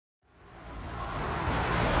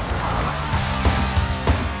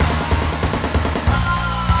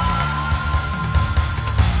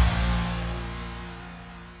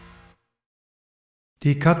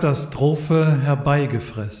Die Katastrophe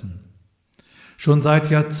herbeigefressen. Schon seit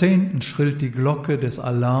Jahrzehnten schrillt die Glocke des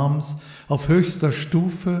Alarms auf höchster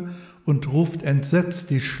Stufe und ruft entsetzt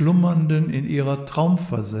die Schlummernden in ihrer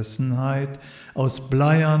Traum-Versessenheit aus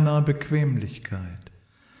bleierner Bequemlichkeit.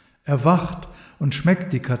 Erwacht und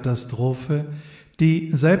schmeckt die Katastrophe, die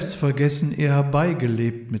selbstvergessen ihr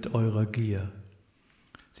herbeigelebt mit eurer Gier.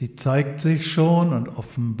 Sie zeigt sich schon und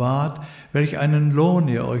offenbart, welch einen Lohn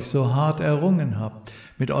ihr euch so hart errungen habt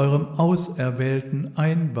mit eurem auserwählten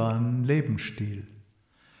Einbahn-Lebensstil,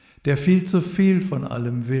 der viel zu viel von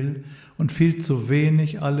allem will und viel zu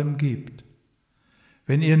wenig allem gibt.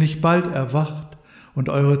 Wenn ihr nicht bald erwacht und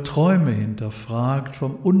eure Träume hinterfragt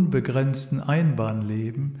vom unbegrenzten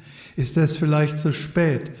Einbahnleben, ist es vielleicht zu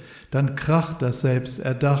spät, dann kracht das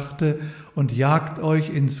Selbsterdachte und jagt euch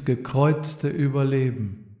ins gekreuzte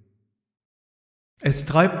Überleben. Es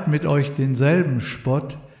treibt mit euch denselben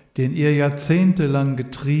Spott, den ihr jahrzehntelang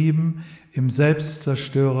getrieben im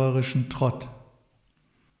selbstzerstörerischen Trott.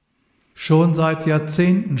 Schon seit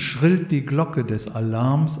Jahrzehnten schrillt die Glocke des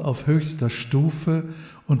Alarms auf höchster Stufe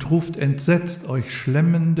und ruft entsetzt euch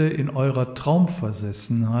Schlemmende in eurer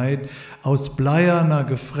Traumversessenheit aus bleierner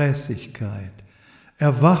Gefräßigkeit.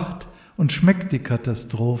 Erwacht und schmeckt die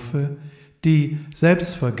Katastrophe, die,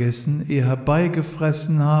 selbstvergessen, ihr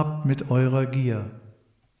herbeigefressen habt mit eurer Gier.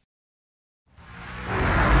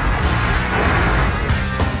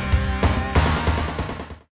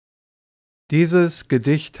 Dieses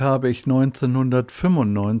Gedicht habe ich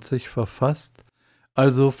 1995 verfasst,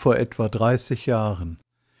 also vor etwa 30 Jahren.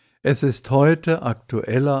 Es ist heute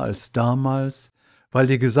aktueller als damals, weil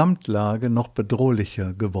die Gesamtlage noch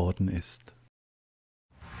bedrohlicher geworden ist.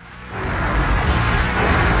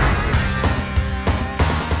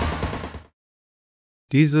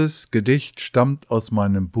 Dieses Gedicht stammt aus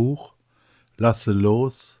meinem Buch Lasse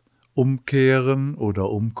Los, Umkehren oder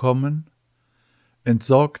Umkommen.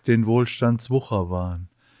 Entsorgt den Wohlstands-wucherwahn.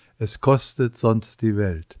 Es kostet sonst die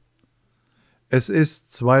Welt. Es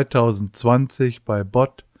ist 2020 bei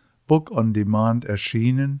Book on Demand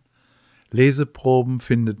erschienen. Leseproben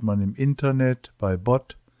findet man im Internet bei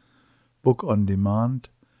Book on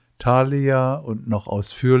Demand, Thalia und noch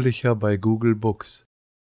ausführlicher bei Google Books.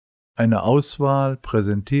 Eine Auswahl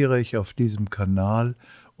präsentiere ich auf diesem Kanal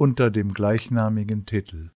unter dem gleichnamigen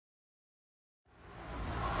Titel.